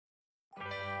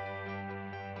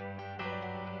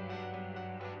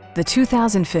the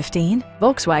 2015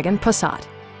 Volkswagen Passat.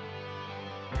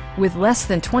 With less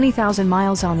than 20,000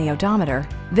 miles on the odometer,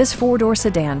 this four-door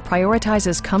sedan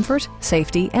prioritizes comfort,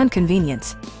 safety, and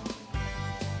convenience.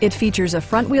 It features a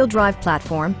front-wheel drive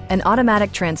platform, an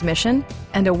automatic transmission,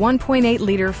 and a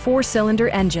 1.8-liter four-cylinder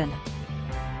engine.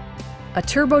 A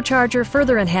turbocharger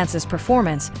further enhances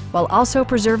performance while also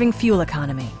preserving fuel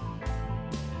economy.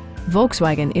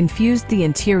 Volkswagen infused the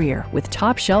interior with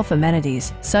top-shelf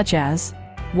amenities such as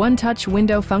one-touch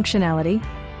window functionality,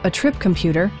 a trip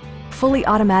computer, fully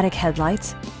automatic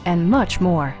headlights, and much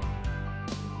more.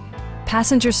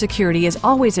 Passenger security is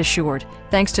always assured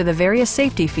thanks to the various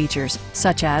safety features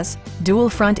such as dual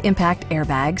front impact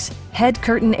airbags, head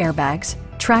curtain airbags,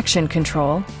 traction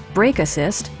control, brake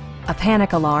assist, a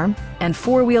panic alarm, and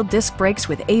four-wheel disc brakes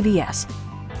with ABS.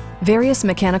 Various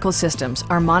mechanical systems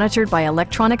are monitored by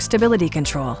electronic stability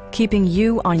control, keeping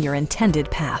you on your intended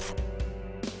path.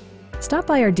 Stop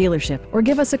by our dealership or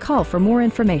give us a call for more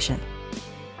information.